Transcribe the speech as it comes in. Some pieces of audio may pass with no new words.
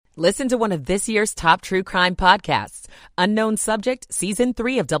Listen to one of this year's top true crime podcasts. Unknown Subject, Season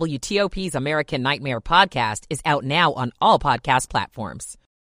 3 of WTOP's American Nightmare podcast is out now on all podcast platforms.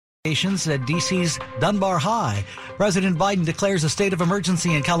 At D.C.'s Dunbar High, President Biden declares a state of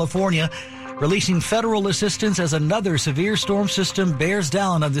emergency in California, releasing federal assistance as another severe storm system bears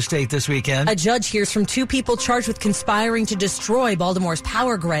down on the state this weekend. A judge hears from 2 people charged with conspiring to destroy Baltimore's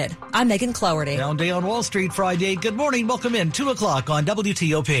power grid. I'm Megan Cloherty. Down day on Wall Street Friday. Good morning. Welcome in. 2 o'clock on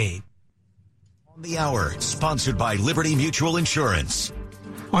WTOP. On the hour, sponsored by Liberty Mutual Insurance.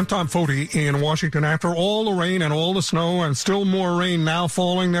 I'm Tom Foti in Washington. After all the rain and all the snow and still more rain now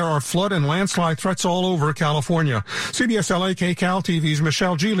falling, there are flood and landslide threats all over California. CBS LA KCAL TV's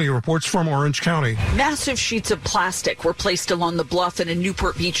Michelle Geely reports from Orange County. Massive sheets of plastic were placed along the bluff in a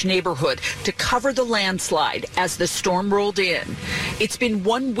Newport Beach neighborhood to cover the landslide as the storm rolled in. It's been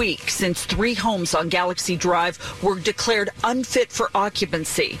 1 week since 3 homes on Galaxy Drive were declared unfit for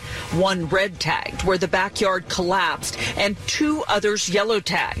occupancy. 1 red tagged where the backyard collapsed and 2 others yellow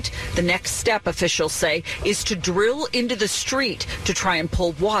tagged. The next step, officials say, is to drill into the street to try and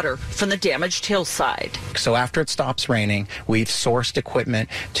pull water from the damaged hillside. So after it stops raining, we've sourced equipment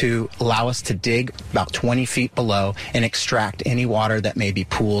to allow us to dig about 20 feet below and extract any water that may be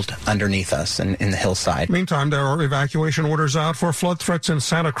pooled underneath us in the hillside. Meantime, there are evacuation orders out for flood threats in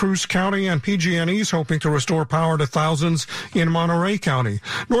Santa Cruz County, and PG&E is hoping to restore power to thousands in Monterey County.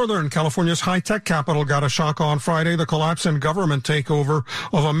 Northern California's high-tech capital got a shock on Friday, the collapse and government takeover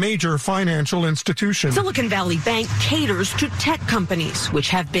of a major financial institution. Silicon Valley Bank caters to tech companies, which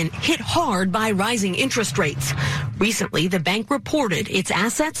have been hit hard by rising interest rates. Recently, the bank reported its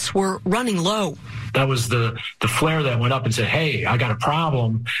assets were running low. That was the flare that went up and said, hey, I got a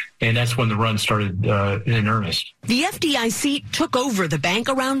problem. And that's when the run started in earnest. The FDIC took over the bank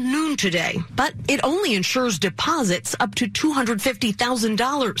around noon today, but it only insures deposits up to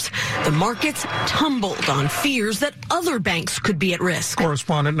 $250,000. The markets tumbled on fears that other banks could be at risk.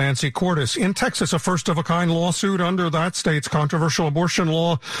 Correspondent Nancy Cordes. In Texas, a first-of-a-kind lawsuit under that state's controversial abortion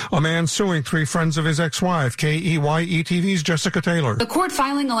law. A man suing 3 friends of his ex-wife. KEYE-TV's Jessica Taylor. The court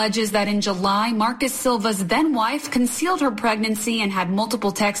filing alleges that in July, Marcus Silva's then-wife concealed her pregnancy and had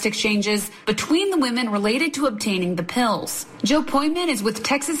multiple text exchanges between the women related to obtaining the pills. Joe Poyman is with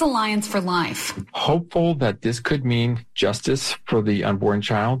Texas Alliance for Life. Hopeful that this could mean justice for the unborn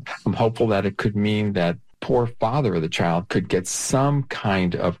child. I'm hopeful that it could mean that poor father of the child could get some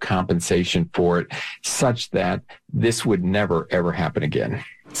kind of compensation for it, such that this would never, ever happen again.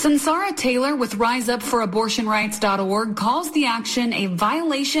 Sansara Taylor with RiseUpForAbortionRights.org calls the action a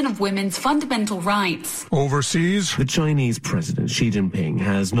violation of women's fundamental rights. Overseas, the Chinese President Xi Jinping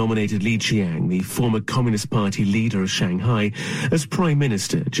has nominated Li Qiang, the former Communist Party leader of Shanghai, as Prime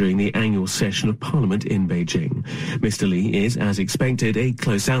Minister during the annual session of Parliament in Beijing. Mr. Li is, as expected, a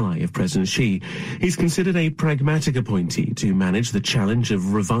close ally of President Xi. He's considered a pragmatic appointee to manage the challenge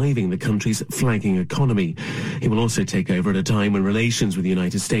of reviving the country's flagging economy. He will also take over at a time when relations with the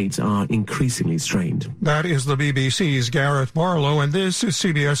United States are increasingly strained. That is the BBC's Garrett Barlow, and this is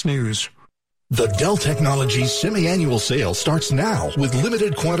CBS News. The Dell Technologies semi-annual sale starts now with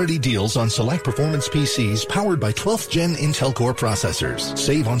limited quantity deals on select performance PCs powered by 12th Gen Intel Core processors.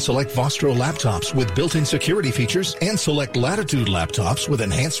 Save on select Vostro laptops with built-in security features and select Latitude laptops with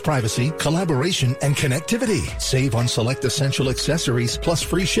enhanced privacy, collaboration, and connectivity. Save on select essential accessories plus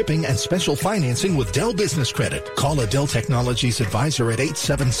free shipping and special financing with Dell Business Credit. Call a Dell Technologies advisor at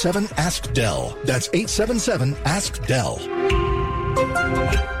 877-ASK-DELL. That's 877-ASK-DELL.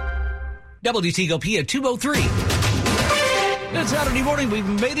 WTOP at 2:03. It's Saturday morning. We've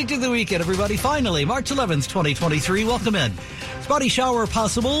made it to the weekend, everybody. Finally, March 11th, 2023. Welcome in. Spotty shower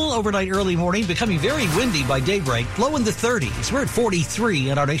possible overnight, early morning, becoming very windy by daybreak. Low in the 30s. We're at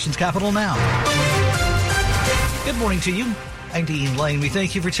 43 in our nation's capital now. Good morning to you. I'm Dean Lane. We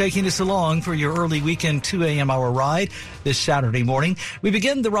thank you for taking us along for your early weekend 2 a.m. hour ride this Saturday morning. We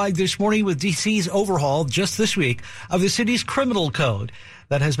begin the ride this morning with D.C.'s overhaul just this week of the city's criminal code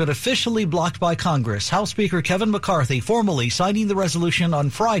that has been officially blocked by Congress. House Speaker Kevin McCarthy formally signing the resolution on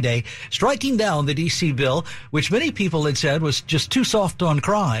Friday, striking down the D.C. bill, which many people had said was just too soft on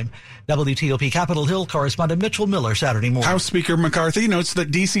crime. WTOP Capitol Hill correspondent Mitchell Miller Saturday morning. House Speaker McCarthy notes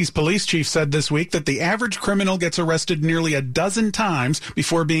that D.C.'s police chief said this week that the average criminal gets arrested nearly a dozen times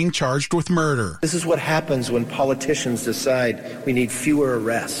before being charged with murder. This is what happens when politicians decide we need fewer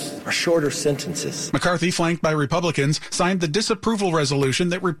arrests or shorter sentences. McCarthy, flanked by Republicans, signed the disapproval resolution legislation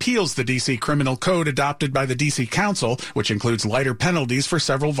that repeals the D.C. criminal code adopted by the D.C. Council, which includes lighter penalties for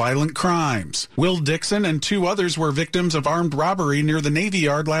several violent crimes. Will Dixon and 2 others were victims of armed robbery near the Navy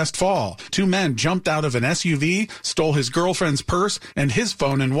Yard last fall. 2 men jumped out of an SUV, stole his girlfriend's purse and his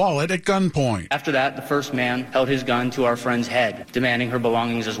phone and wallet at gunpoint. After that, the first man held his gun to our friend's head, demanding her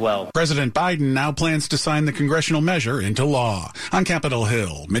belongings as well. President Biden now plans to sign the congressional measure into law. On Capitol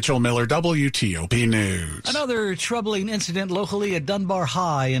Hill, Mitchell Miller, WTOP News. Another troubling incident locally at Dunbar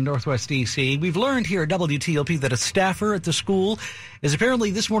High in Northwest D.C. We've learned here at WTOP that a staffer at the school is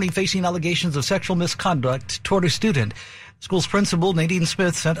apparently this morning facing allegations of sexual misconduct toward a student. School's principal, Nadine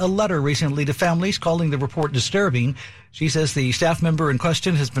Smith, sent a letter recently to families calling the report disturbing. She says the staff member in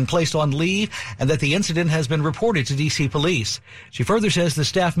question has been placed on leave and that the incident has been reported to D.C. police. She further says the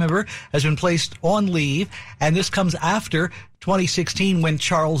staff member has been placed on leave, and this comes after 2016 when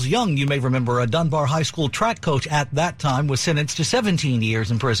Charles Young, you may remember, a Dunbar High School track coach at that time, was sentenced to 17 years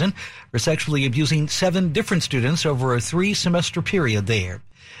in prison for sexually abusing 7 different students over a 3-semester period there.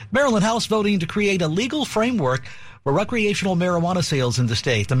 Maryland House voting to create a legal framework for recreational marijuana sales in the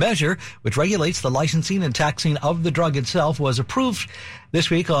state. The measure, which regulates the licensing and taxing of the drug itself, was approved this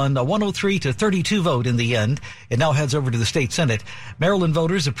week on a 103-32 vote in the end. It now heads over to the state Senate. Maryland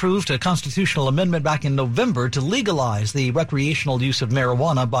voters approved a constitutional amendment back in November to legalize the recreational use of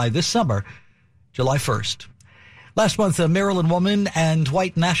marijuana by this summer, July 1st. Last month, a Maryland woman and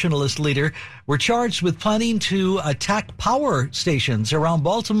white nationalist leader were charged with planning to attack power stations around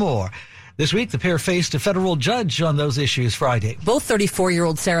Baltimore. This week, the pair faced a federal judge on those issues Friday. Both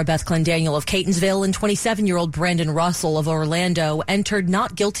 34-year-old Sarah Beth Clendaniel of Catonsville and 27-year-old Brandon Russell of Orlando entered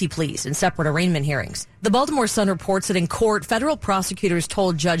not guilty pleas in separate arraignment hearings. The Baltimore Sun reports that in court, federal prosecutors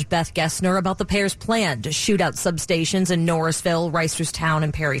told Judge Beth Gessner about the pair's plan to shoot out substations in Norrisville, Reisterstown,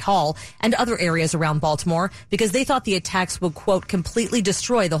 and Perry Hall, and other areas around Baltimore because they thought the attacks would, quote, completely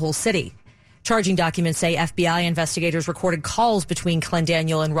destroy the whole city. Charging documents say FBI investigators recorded calls between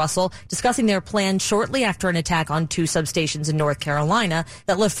Clendaniel and Russell discussing their plan shortly after an attack on 2 substations in North Carolina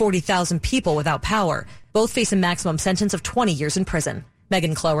that left 40,000 people without power. Both face a maximum sentence of 20 years in prison.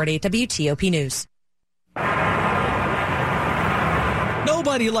 Megan Cloherty, WTOP News.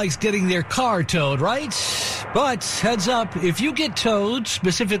 Nobody likes getting their car towed, right? But heads up, if you get towed,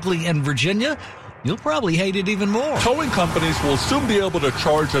 specifically in Virginia, you'll probably hate it even more. Towing companies will soon be able to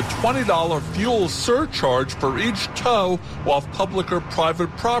charge a $20 fuel surcharge for each tow off public or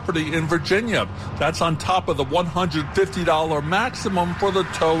private property in Virginia. That's on top of the $150 maximum for the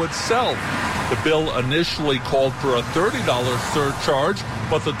tow itself. The bill initially called for a $30 surcharge,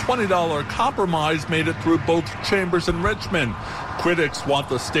 but the $20 compromise made it through both chambers in Richmond. Critics want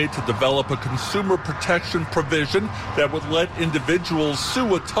the state to develop a consumer protection provision that would let individuals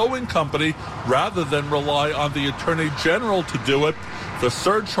sue a towing company rather than rely on the Attorney General to do it. The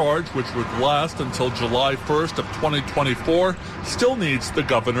surcharge, which would last until July 1st of 2024, still needs the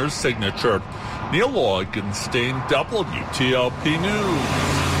governor's signature. Neil Augenstein, WTOP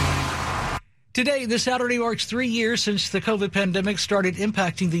News. Today, this Saturday, marks 3 years since the COVID pandemic started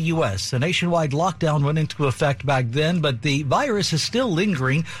impacting the U.S. A nationwide lockdown went into effect back then, but the virus is still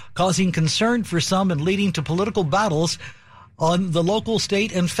lingering, causing concern for some and leading to political battles on the local,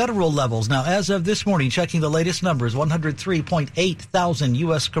 state, and federal levels. Now, as of this morning, checking the latest numbers, 103.8 thousand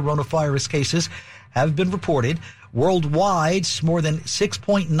U.S. coronavirus cases have been reported. Worldwide, more than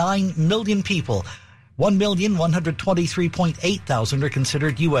 6.9 million people. 1,123.8 thousand are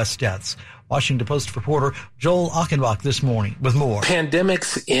considered U.S. deaths. Washington Post reporter Joel Achenbach this morning with more.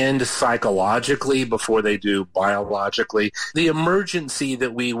 Pandemics end psychologically before they do biologically. The emergency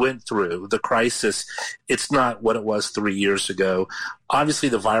that we went through, the crisis, it's not what it was 3 years ago. Obviously,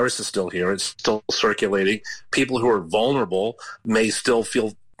 the virus is still here. It's still circulating. People who are vulnerable may still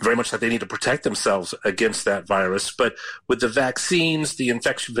feel very much like they need to protect themselves against that virus. But with the vaccines, the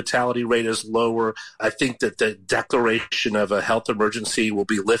infection fatality rate is lower. I think that the declaration of a health emergency will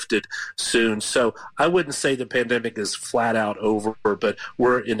be lifted soon. So I wouldn't say the pandemic is flat out over, but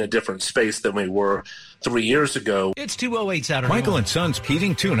we're in a different space than we were 3 years ago. It's 2:08 Saturday. Michael and Son's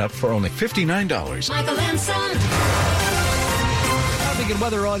heating tune-up for only $59. Michael and Son. Traffic and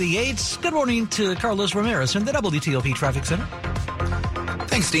weather on the 8s. Good morning to Carlos Ramirez in the WTOP Traffic Center.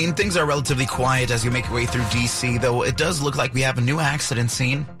 Thanks, Dean. Things are relatively quiet as you make your way through D.C., though it does look like we have a new accident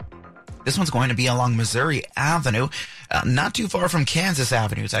scene. This one's going to be along Missouri Avenue, not too far from Kansas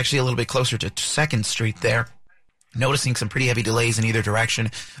Avenue. It's actually a little bit closer to 2nd Street there. Noticing some pretty heavy delays in either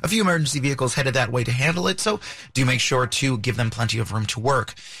direction. A few emergency vehicles headed that way to handle it, so do make sure to give them plenty of room to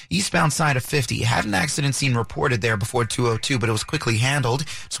work. Eastbound side of 50 had an accident scene reported there before 202, but it was quickly handled.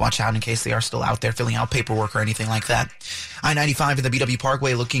 Just watch out in case they are still out there filling out paperwork or anything like that. I-95 and the BW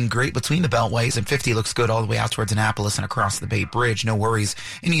Parkway looking great between the beltways, and 50 looks good all the way out towards Annapolis and across the Bay Bridge. No worries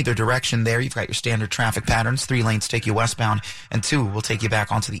in either direction there. You've got your standard traffic patterns. 3 lanes take you westbound, and 2 will take you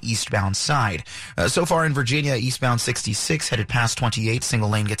back onto the eastbound side. So far in Virginia, eastbound 66 headed past 28. Single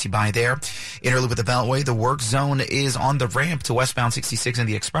lane gets you by there. Inner loop of the Beltway, the work zone is on the ramp to westbound 66 in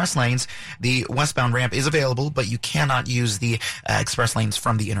the express lanes. The westbound ramp is available, but you cannot use the express lanes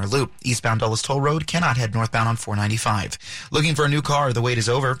from the inner loop. Eastbound Dulles Toll Road cannot head northbound on 495. Looking for a new car? The wait is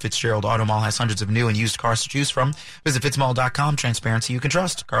over. Fitzgerald Auto Mall has hundreds of new and used cars to choose from. Visit fitzmall.com. Transparency you can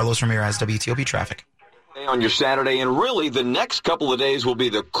trust. Carlos Ramirez, WTOP Traffic. On your Saturday, and really the next couple of days will be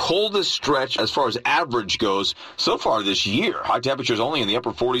the coldest stretch as far as average goes so far this year. High temperatures only in the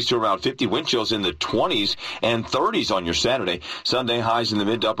upper 40s to around 50, wind chills in the 20s and 30s on your Saturday. Sunday highs in the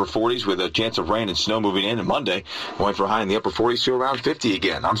mid to upper 40s with a chance of rain and snow moving in, and Monday going for a high in the upper 40s to around 50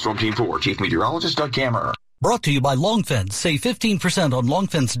 again. I'm Storm Team 4 Chief Meteorologist Doug Kammerer. Brought to you by Long Fence. Save 15% on Long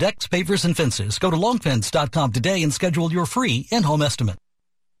Fence decks, pavers, and fences. Go to longfence.com today and schedule your free in-home estimate.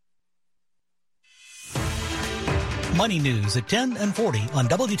 Money News at 10 and 40 on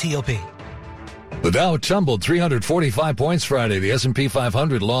WTOP. The Dow tumbled 345 points Friday. The S&P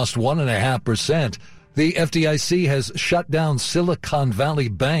 500 lost 1.5%. The FDIC has shut down Silicon Valley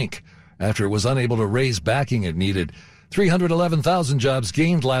Bank after it was unable to raise backing it needed. 311,000 jobs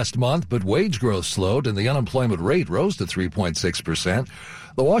gained last month, but wage growth slowed and the unemployment rate rose to 3.6%.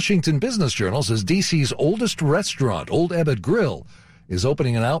 The Washington Business Journal says D.C.'s oldest restaurant, Old Ebbitt Grill, is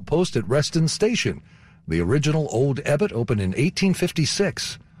opening an outpost at Reston Station. The original Old Ebbitt opened in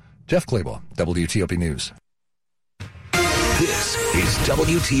 1856. Jeff Clabaugh, WTOP News. This is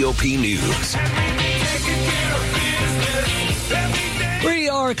WTOP News. We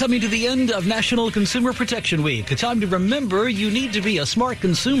are coming to the end of National Consumer Protection Week. A time to remember you need to be a smart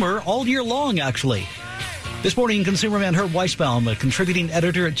consumer all year long, actually. This morning, consumerman Herb Weisbaum, a contributing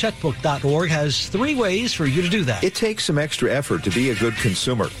editor at checkbook.org, has 3 ways for you to do that. It takes some extra effort to be a good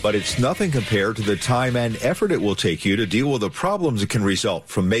consumer, but it's nothing compared to the time and effort it will take you to deal with the problems that can result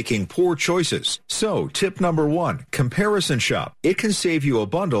from making poor choices. So, tip number 1, comparison shop. It can save you a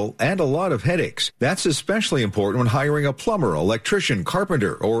bundle and a lot of headaches. That's especially important when hiring a plumber, electrician,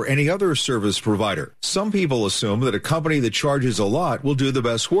 carpenter, or any other service provider. Some people assume that a company that charges a lot will do the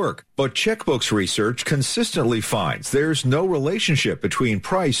best work, but Checkbook's research consistently finds there's no relationship between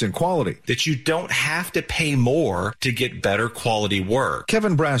price and quality. That you don't have to pay more to get better quality work.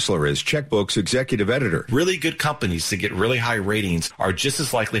 Kevin Brassler is Checkbook's executive editor. Really good companies that get really high ratings are just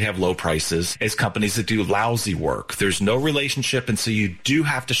as likely to have low prices as companies that do lousy work. There's no relationship, and so you do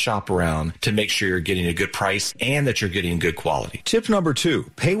have to shop around to make sure you're getting a good price and that you're getting good quality. Tip number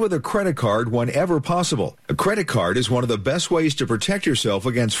 2, pay with a credit card whenever possible. A credit card is one of the best ways to protect yourself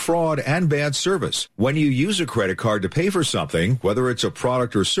against fraud and bad service. When you use a credit card to pay for something, whether it's a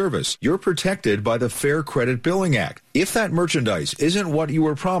product or service, you're protected by the Fair Credit Billing Act. If that merchandise isn't what you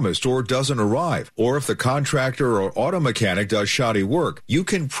were promised or doesn't arrive, or if the contractor or auto mechanic does shoddy work, you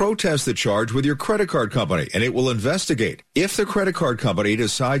can protest the charge with your credit card company and it will investigate. If the credit card company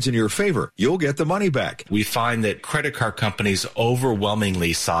decides in your favor, you'll get the money back. We find that credit card companies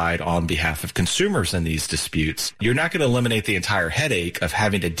overwhelmingly side on behalf of consumers in these disputes. You're not going to eliminate the entire headache of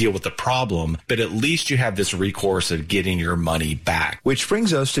having to deal with the problem, but at least you have this recourse of getting your money back. Which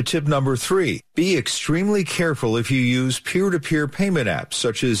brings us to tip number 3. Be extremely careful if you use peer-to-peer payment apps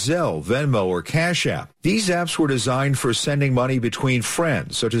such as Zelle, Venmo, or Cash App. These apps were designed for sending money between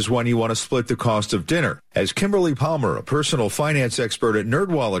friends, such as when you want to split the cost of dinner. As Kimberly Palmer, a personal finance expert at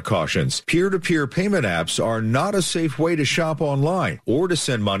NerdWallet, cautions, peer-to-peer payment apps are not a safe way to shop online or to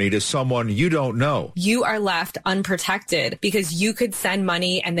send money to someone you don't know. You are left unprotected because you could send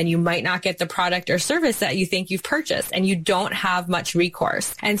money and then you might not get the product or service that you think you've purchased, and you don't have much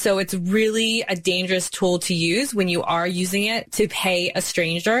recourse. And so it's really a dangerous tool to use when you are using it to pay a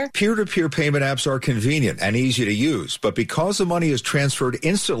stranger. Peer-to-peer payment apps are convenient and easy to use, but because the money is transferred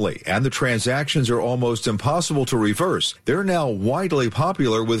instantly and the transactions are almost impossible to reverse, they're now widely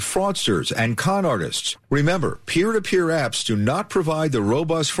popular with fraudsters and con artists. Remember, peer-to-peer apps do not provide the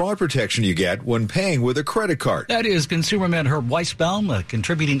robust fraud protection you get when paying with a credit card. That is consumerman Herb Weisbaum, a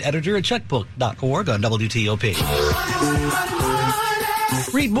contributing editor at checkbook.org on WTOP.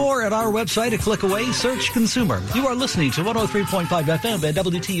 Read more at our website, a click away. Search Consumer. You are listening to 103.5 FM at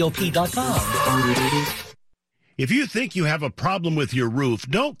WTOP.com. If you think you have a problem with your roof,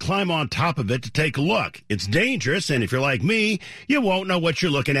 don't climb on top of it to take a look. It's dangerous, and if you're like me, you won't know what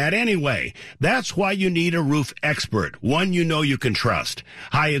you're looking at anyway. That's why you need a roof expert, one you know you can trust.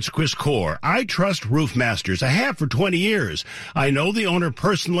 Hi, it's Chris Core. I trust Roof Masters. I have for 20 years. I know the owner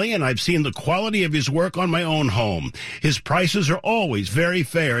personally, and I've seen the quality of his work on my own home. His prices are always very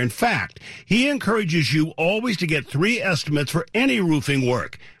fair. In fact, he encourages you always to get 3 estimates for any roofing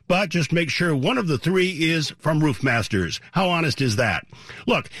work. But just make sure one of the 3 is from Roof Masters. How honest is that?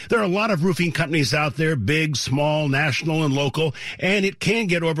 Look, there are a lot of roofing companies out there, big, small, national, and local, and it can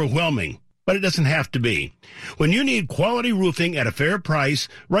get overwhelming. But it doesn't have to be. When you need quality roofing at a fair price,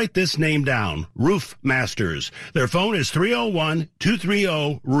 write this name down, Roof Masters. Their phone is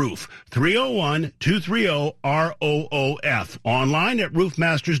 301-230-ROOF, 301-230-ROOF, online at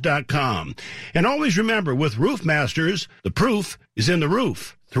roofmasters.com. And always remember, with Roof Masters, the proof is in the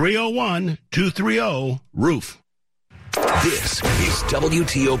roof. 301-230-ROOF. This is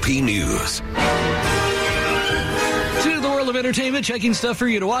WTOP News. To the world of entertainment, checking stuff for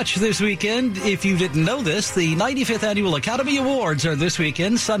you to watch this weekend. If you didn't know this, the 95th Annual Academy Awards are this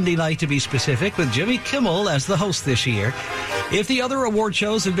weekend, Sunday night to be specific, with Jimmy Kimmel as the host this year. If the other award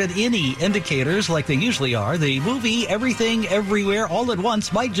shows have been any indicators, like they usually are, the movie Everything Everywhere All at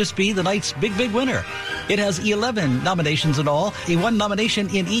Once might just be the night's big winner. It has 11 nominations in all, one nomination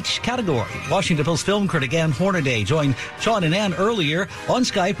in each category. Washington Post film critic Ann Hornaday joined Sean and Ann earlier on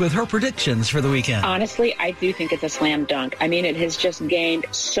Skype with her predictions for the weekend. Honestly, I do think it's a slam dunk. I mean, it has just gained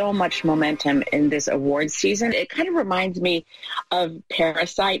so much momentum in this awards season. It kind of reminds me of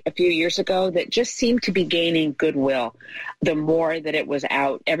Parasite a few years ago that just seemed to be gaining goodwill. The more that it was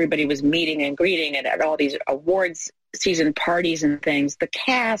out, everybody was meeting and greeting and at all these awards season parties and things. The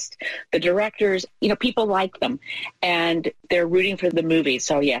cast, the directors, people like them and they're rooting for the movie.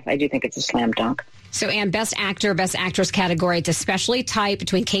 So yes, I do think it's a slam dunk. So, Anne, Best Actor, Best Actress category, it's especially tight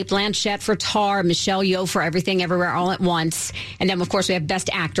between Cate Blanchett for Tar, Michelle Yeoh for Everything Everywhere All at Once. And then, of course, we have Best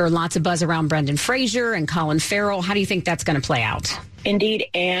Actor, lots of buzz around Brendan Fraser and Colin Farrell. How do you think that's going to play out? Indeed,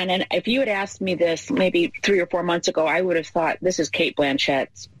 Anne. And if you had asked me this maybe 3 or 4 months ago, I would have thought this is Cate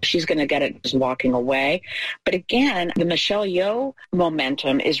Blanchett. She's going to get it just walking away. But again, the Michelle Yeoh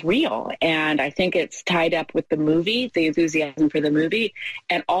momentum is real. And I think it's tied up with the movie, the enthusiasm for the movie,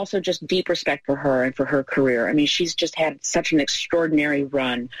 and also just deep respect for her and for her career. I mean, she's just had such an extraordinary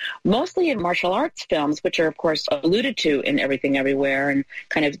run, mostly in martial arts films, which are, of course, alluded to in Everything Everywhere, and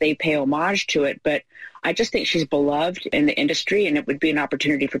kind of they pay homage to it. But I just think she's beloved in the industry, and it would be an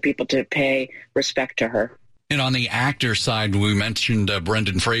opportunity for people to pay respect to her. And on the actor side, we mentioned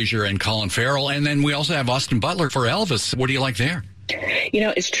Brendan Fraser and Colin Farrell, and then we also have Austin Butler for Elvis. What do you like there?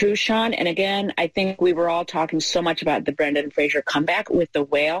 It's true, Sean. And again, I think we were all talking so much about the Brendan Fraser comeback with The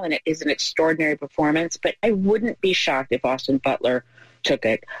Whale, and it is an extraordinary performance. But I wouldn't be shocked if Austin Butler took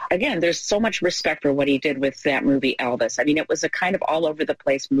it. Again, there's so much respect for what he did with that movie, Elvis. I mean, it was a kind of all over the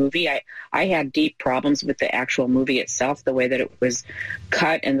place movie. I had deep problems with the actual movie itself, the way that it was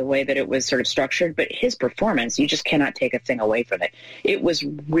cut and the way that it was sort of structured. But his performance, you just cannot take a thing away from it. It was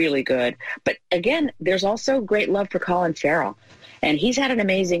really good. But again, there's also great love for Colin Farrell. And he's had an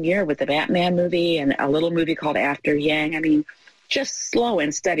amazing year with the Batman movie and a little movie called After Yang. I mean, just slow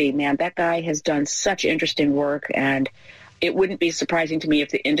and steady, man. That guy has done such interesting work, and it wouldn't be surprising to me if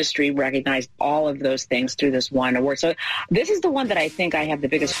the industry recognized all of those things through this one award. So this is the one that I think I have the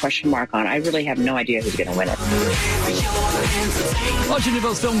biggest question mark on. I really have no idea who's going to win it. Washington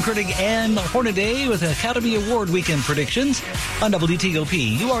Post film critic Ann Hornaday with Academy Award weekend predictions on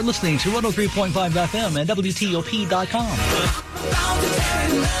WTOP. You are listening to 103.5 FM and WTOP.com.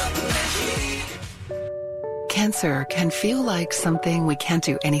 Cancer can feel like something we can't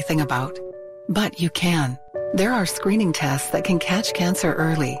do anything about, but you can. There are screening tests that can catch cancer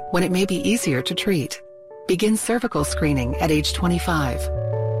early when it may be easier to treat. Begin cervical screening at age 25.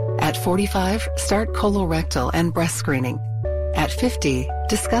 At 45, start colorectal and breast screening. At 50,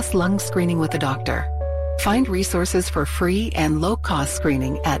 discuss lung screening with a doctor. Find resources for free and low-cost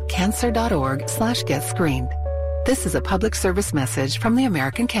screening at cancer.org/getscreened. This is a public service message from the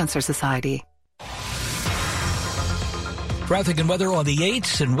American Cancer Society. Traffic and weather on the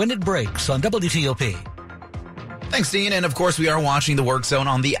 8s and when it breaks on WTOP. Thanks, Dean. And, of course, we are watching the work zone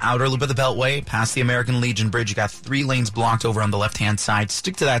on the outer loop of the Beltway. Past the American Legion Bridge, you got 3 lanes blocked over on the left-hand side.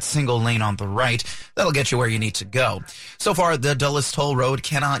 Stick to that single lane on the right. That'll get you where you need to go. So far, the Dulles Toll Road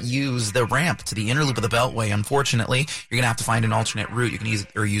cannot use the ramp to the inner loop of the Beltway. Unfortunately, you're going to have to find an alternate route. You can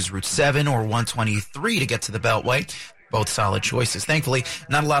either use Route 7 or 123 to get to the Beltway. Both solid choices. Thankfully,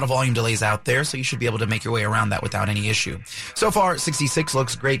 not a lot of volume delays out there, so you should be able to make your way around that without any issue. So far, 66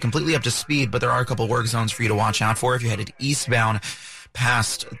 looks great, completely up to speed, but there are a couple work zones for you to watch out for. If you're headed eastbound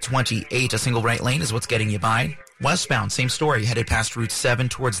past 28, a single right lane is what's getting you by. Westbound, same story. Headed past Route 7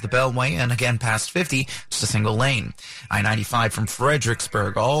 towards the Beltway, and again past 50, just a single lane. I-95 from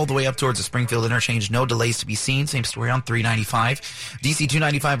Fredericksburg all the way up towards the Springfield interchange. No delays to be seen. Same story on 395. DC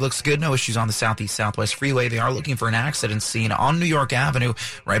 295 looks good. No issues on the Southeast-Southwest Freeway. They are looking for an accident scene on New York Avenue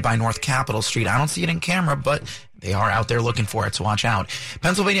right by North Capitol Street. I don't see it in camera, but they are out there looking for it, so watch out.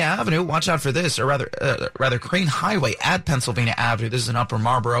 Pennsylvania Avenue, watch out for this, or rather Crane Highway at Pennsylvania Avenue. This is in Upper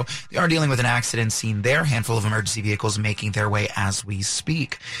Marlboro. They are dealing with an accident scene there. Handful of emergency vehicles making their way as we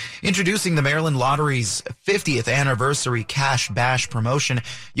speak. Introducing the Maryland Lottery's 50th anniversary Cash Bash promotion.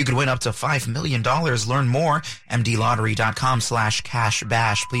 You could win up to $5 million. Learn more, mdlottery.com/Cash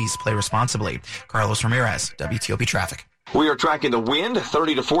Bash. Please play responsibly. Carlos Ramirez, WTOP Traffic. We are tracking the wind,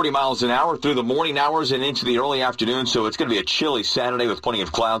 30 to 40 miles an hour through the morning hours and into the early afternoon, so it's going to be a chilly Saturday with plenty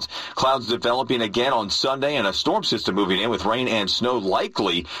of clouds. Clouds developing again on Sunday, and a storm system moving in with rain and snow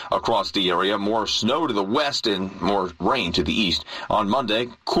likely across the area. More snow to the west and more rain to the east. On Monday,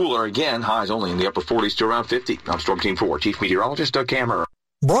 cooler again, highs only in the upper 40s to around 50. I'm Storm Team 4 Chief Meteorologist Doug Kammerer.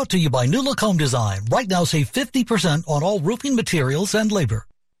 Brought to you by New Look Home Design. Right now, save 50% on all roofing materials and labor.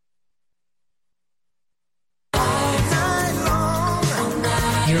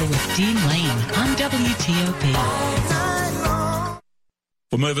 You're with Dean Lane on WTOP.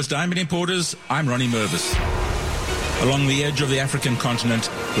 For Mervis Diamond Importers, I'm Ronnie Mervis. Along the edge of the African continent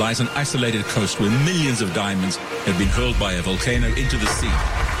lies an isolated coast where millions of diamonds have been hurled by a volcano into the sea.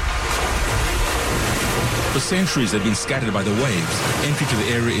 For centuries, they've been scattered by the waves. Entry to the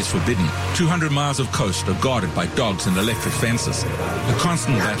area is forbidden. 200 miles of coast are guarded by dogs and electric fences. A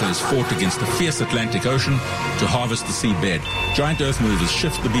constant battle is fought against the fierce Atlantic Ocean to harvest the seabed. Giant earth movers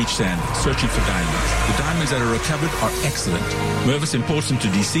shift the beach sand, searching for diamonds. The diamonds that are recovered are excellent. Mervis imports them to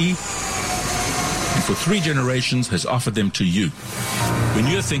D.C., and for 3 generations has offered them to you. When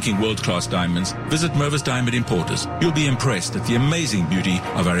you're thinking world-class diamonds, visit Mervis Diamond Importers. You'll be impressed at the amazing beauty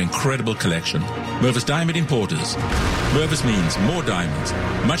of our incredible collection. Mervis Diamond Importers. Mervis means more diamonds,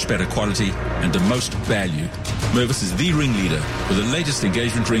 much better quality, and the most value. Mervis is the ringleader for the latest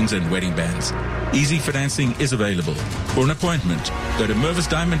engagement rings and wedding bands. Easy financing is available. For an appointment, go to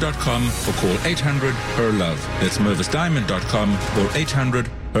mervisdiamond.com or call 800-HER-LOVE. That's mervisdiamond.com or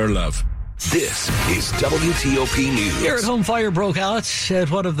 800-HER-LOVE. This is WTOP News. Here at home, fire broke out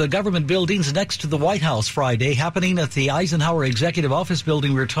at one of the government buildings next to the White House Friday, happening at the Eisenhower Executive Office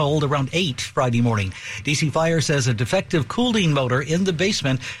building, we're told, around 8 Friday morning. DC Fire says a defective cooling motor in the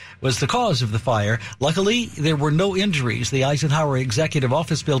basement was the cause of the fire. Luckily, there were no injuries. The Eisenhower Executive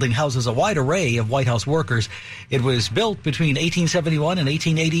Office building houses a wide array of White House workers. It was built between 1871 and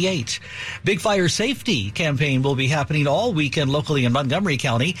 1888. Big Fire Safety campaign will be happening all weekend locally in Montgomery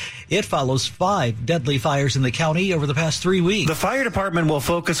County. It follows 5 deadly fires in the county over the past 3 weeks. The fire department will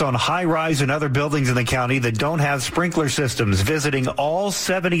focus on high-rise and other buildings in the county that don't have sprinkler systems, visiting all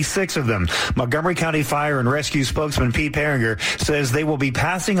 76 of them. Montgomery County Fire and Rescue spokesman Pete Paringer says they will be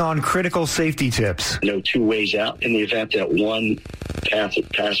passing on critical safety tips. No 2 ways out. In the event that one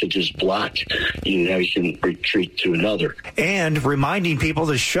passage is blocked, you can retreat to another. And reminding people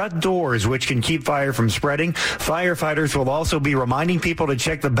to shut doors, which can keep fire from spreading. Firefighters will also be reminding people to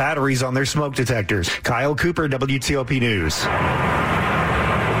check the batteries on their smoke detectors. Kyle Cooper, WTOP News.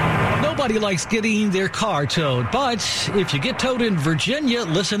 Nobody likes getting their car towed, but if you get towed in Virginia,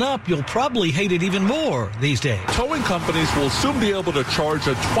 listen up, you'll probably hate it even more these days. Towing companies will soon be able to charge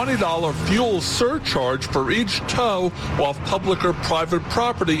a $20 fuel surcharge for each tow off public or private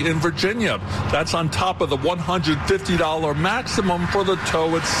property in Virginia. That's on top of the $150 maximum for the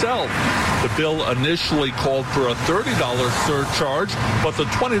tow itself. The bill initially called for a $30 surcharge, but the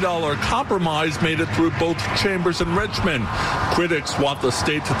 $20 compromise made it through both chambers in Richmond. Critics want the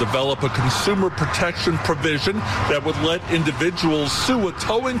state to develop a consumer protection provision that would let individuals sue a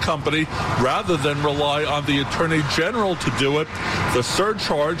towing company rather than rely on the Attorney General to do it. The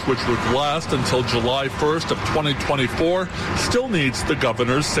surcharge, which would last until July 1st of 2024, still needs the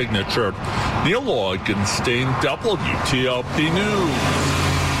governor's signature. Neil Augenstein, WTOP News.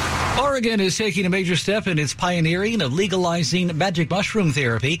 Oregon is taking a major step in its pioneering of legalizing magic mushroom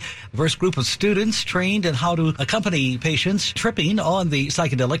therapy. The first group of students trained in how to accompany patients tripping on the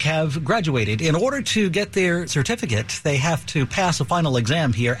psychedelic have graduated. In order to get their certificate, they have to pass a final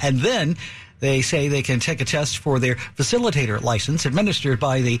exam here, and then they say they can take a test for their facilitator license administered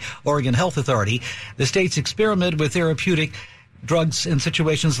by the Oregon Health Authority. The state's experiment with therapeutic Drugs in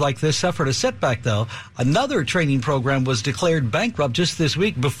situations like this suffered a setback, though. Another training program was declared bankrupt just this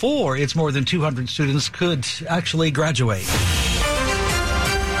week before its more than 200 students could actually graduate.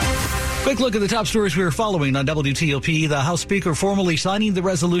 Quick look at the top stories we are following on WTOP. The House Speaker formally signing the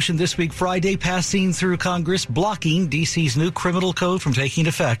resolution this week Friday, passing through Congress, blocking D.C.'s new criminal code from taking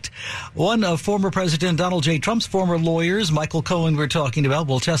effect. One of former President Donald J. Trump's former lawyers, Michael Cohen, we're talking about,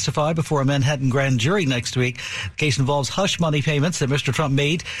 will testify before a Manhattan grand jury next week. The case involves hush money payments that Mr. Trump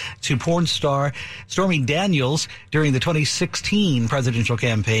made to porn star Stormy Daniels during the 2016 presidential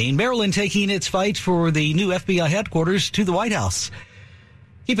campaign. Maryland taking its fight for the new FBI headquarters to the White House.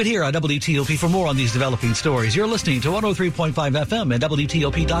 Keep it here on WTOP for more on these developing stories. You're listening to 103.5 FM and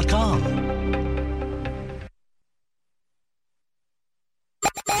WTOP.com.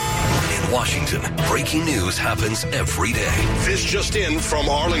 In Washington, breaking news happens every day. This just in from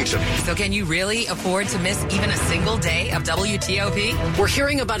Arlington. So can you really afford to miss even a single day of WTOP? We're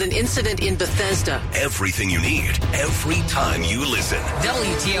hearing about an incident in Bethesda. Everything you need, every time you listen.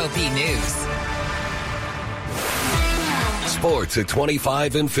 WTOP News. Sports at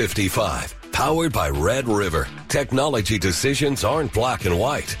 25 and 55. Powered by Red River. Technology decisions aren't black and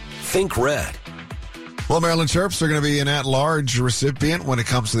white. Think red. Well, Maryland Terps are going to be an at-large recipient when it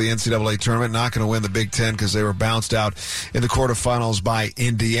comes to the NCAA tournament. Not going to win the Big Ten because they were bounced out in the quarterfinals by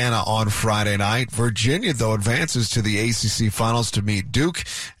Indiana on Friday night. Virginia, though, advances to the ACC finals to meet Duke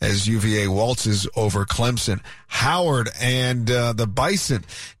as UVA waltzes over Clemson. Howard and the Bison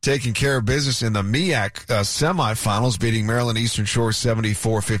taking care of business in the MEAC semifinals, beating Maryland Eastern Shore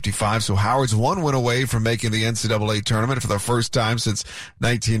 74-55. So Howard's one win away from making the NCAA tournament for the first time since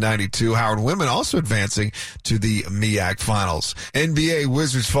 1992. Howard women also advancing to the MEAC finals. NBA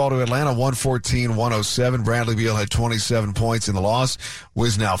Wizards fall to Atlanta 114-107. Bradley Beal had 27 points in the loss.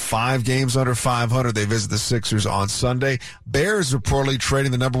 Wiz now 5 games under 500. They visit the Sixers on Sunday. Bears reportedly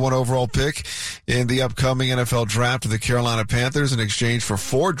trading the number 1 overall pick in the upcoming NFL draft to the Carolina Panthers in exchange for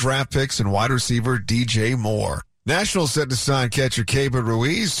 4 draft picks and wide receiver DJ Moore. Nationals set to sign catcher Keibert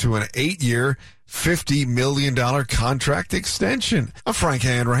Ruiz to an 8-year, $50 million contract extension. I'm Frank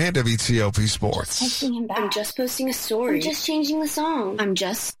Hanrahan, WTOP Sports. Texting him back. I'm just posting a story. I'm just changing the song.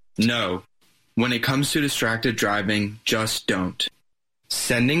 No. When it comes to distracted driving, just don't.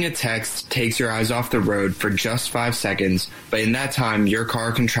 Sending a text takes your eyes off the road for just 5 seconds, but in that time, your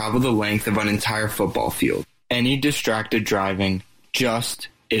car can travel the length of an entire football field. Any distracted driving just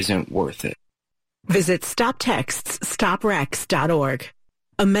isn't worth it. Visit StopTextsStopWrecks.org.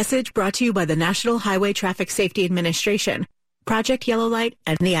 A message brought to you by the National Highway Traffic Safety Administration, Project Yellow Light,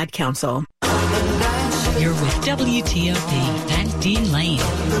 and the Ad Council. You're with WTOP and Dean Lane.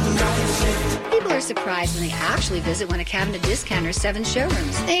 People are surprised when they actually visit one of Cabinet Discounter's 7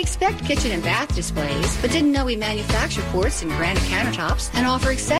 showrooms. They expect kitchen and bath displays, but didn't know we manufacture quartz and granite countertops and offer accessories